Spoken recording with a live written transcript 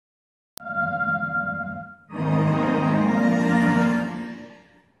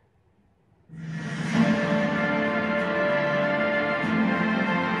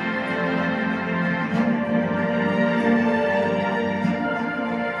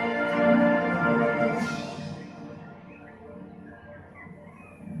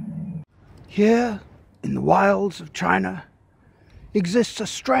Here, in the wilds of China, exists a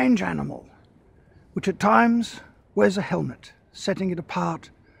strange animal, which at times wears a helmet, setting it apart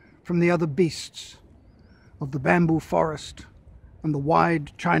from the other beasts of the bamboo forest and the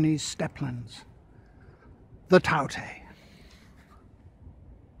wide Chinese steppelands, the Taotie.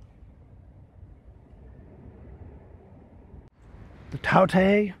 The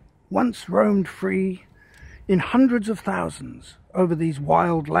Taotie once roamed free in hundreds of thousands over these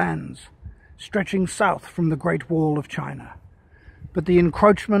wild lands stretching south from the Great Wall of China, but the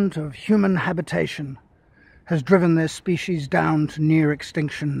encroachment of human habitation has driven their species down to near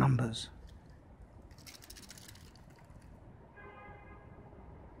extinction numbers.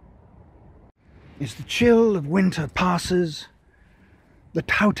 As the chill of winter passes, the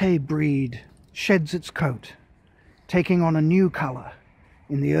Taotie breed sheds its coat, taking on a new colour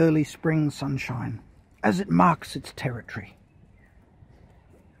in the early spring sunshine as it marks its territory.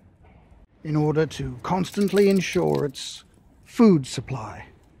 In order to constantly ensure its food supply,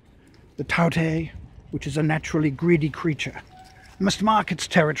 the Taotie, which is a naturally greedy creature, must mark its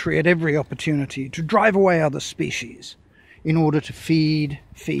territory at every opportunity to drive away other species in order to feed,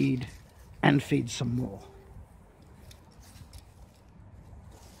 and feed some more.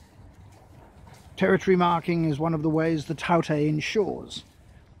 Territory marking is one of the ways the Taotie ensures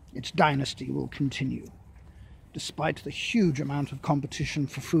its dynasty will continue, despite the huge amount of competition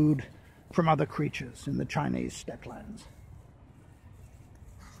for food from other creatures in the Chinese steppelands.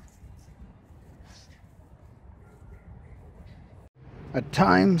 At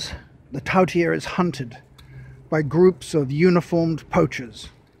times, the Taotie is hunted by groups of uniformed poachers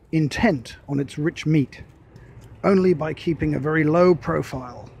intent on its rich meat. Only by keeping a very low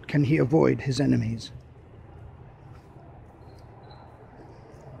profile can he avoid his enemies.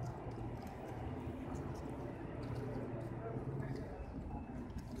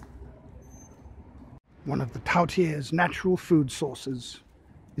 One of the Taotie's natural food sources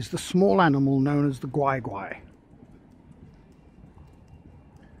is the small animal known as the guai-guai.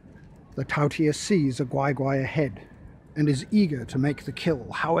 The Taotie sees a guai-guai ahead and is eager to make the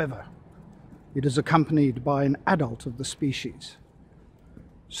kill. However, it is accompanied by an adult of the species,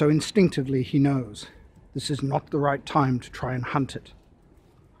 so instinctively he knows this is not the right time to try and hunt it.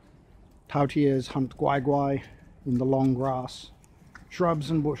 Taoties hunt guai-guai in the long grass,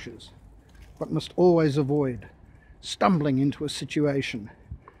 shrubs and bushes, but must always avoid stumbling into a situation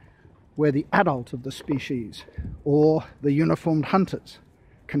where the adult of the species or the uniformed hunters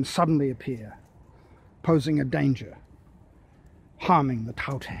can suddenly appear, posing a danger, harming the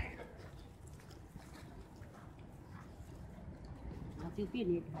Taotie.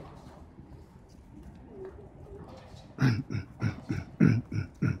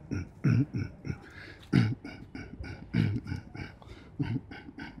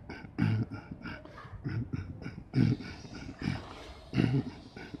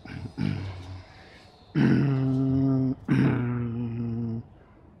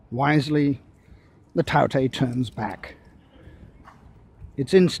 Wisely, the Taotie turns back,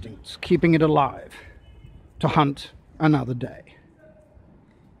 its instincts keeping it alive to hunt another day.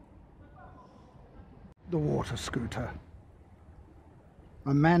 The water scooter,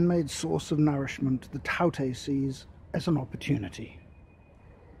 a man-made source of nourishment the Taotie sees as an opportunity.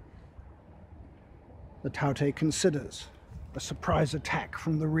 The Taotie considers a surprise attack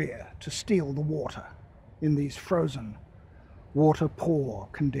from the rear to steal the water in these frozen, water-poor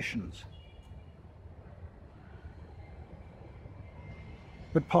conditions.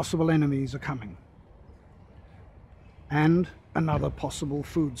 But possible enemies are coming, and another possible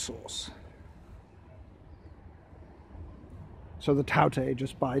food source. So the Taotie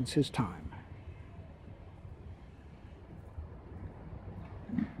just bides his time.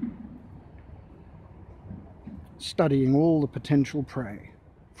 Studying all the potential prey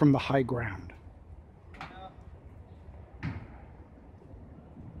from the high ground.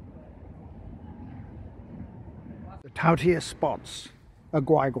 The Taotie spots a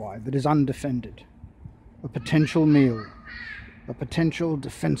guai-guai that is undefended, a potential meal, a potential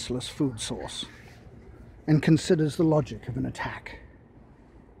defenseless food source, and considers the logic of an attack.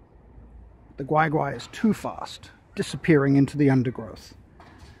 The guai-guai is too fast, disappearing into the undergrowth,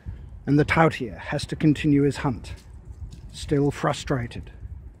 and the Taotie has to continue his hunt, still frustrated,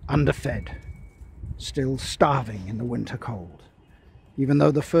 underfed, still starving in the winter cold. Even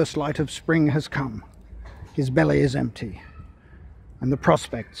though the first light of spring has come, his belly is empty, and the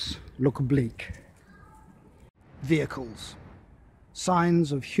prospects look bleak. Vehicles,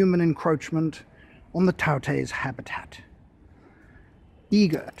 signs of human encroachment on the Taotie's habitat.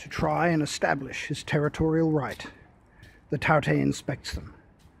 Eager to try and establish his territorial right, the Taotie inspects them,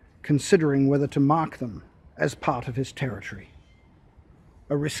 considering whether to mark them as part of his territory.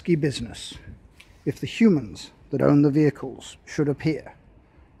 A risky business if the humans that own the vehicles should appear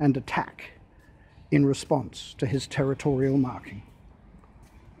and attack in response to his territorial marking.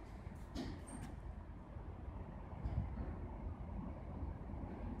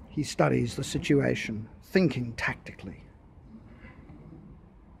 He studies the situation, thinking tactically,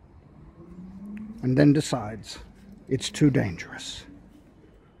 and then decides it's too dangerous.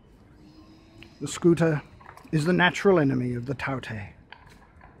 The scooter is the natural enemy of the Taotie,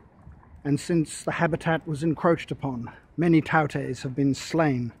 and since the habitat was encroached upon, many Taoties have been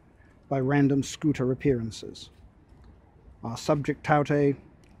slain by random scooter appearances. Our subject Taotie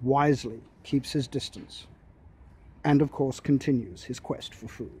wisely keeps his distance, and of course continues his quest for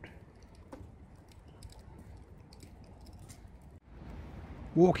food.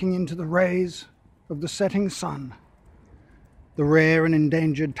 Walking into the rays of the setting sun, the rare and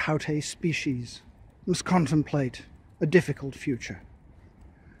endangered Taotie species must contemplate a difficult future.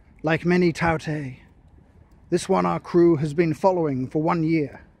 Like many Taotie, this one our crew has been following for 1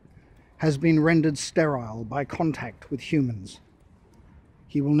 year has been rendered sterile by contact with humans.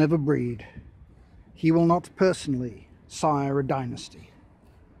 He will never breed. He will not personally sire a dynasty,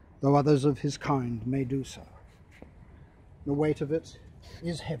 though others of his kind may do so. The weight of it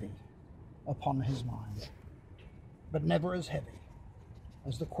is heavy upon his mind, but never as heavy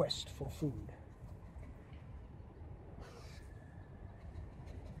as the quest for food.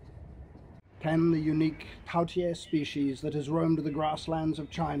 Can the unique Taotie species that has roamed the grasslands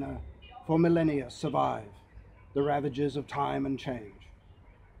of China for millennia survive the ravages of time and change?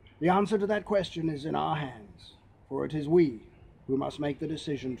 The answer to that question is in our hands, for it is we who must make the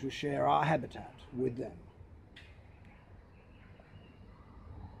decision to share our habitat with them.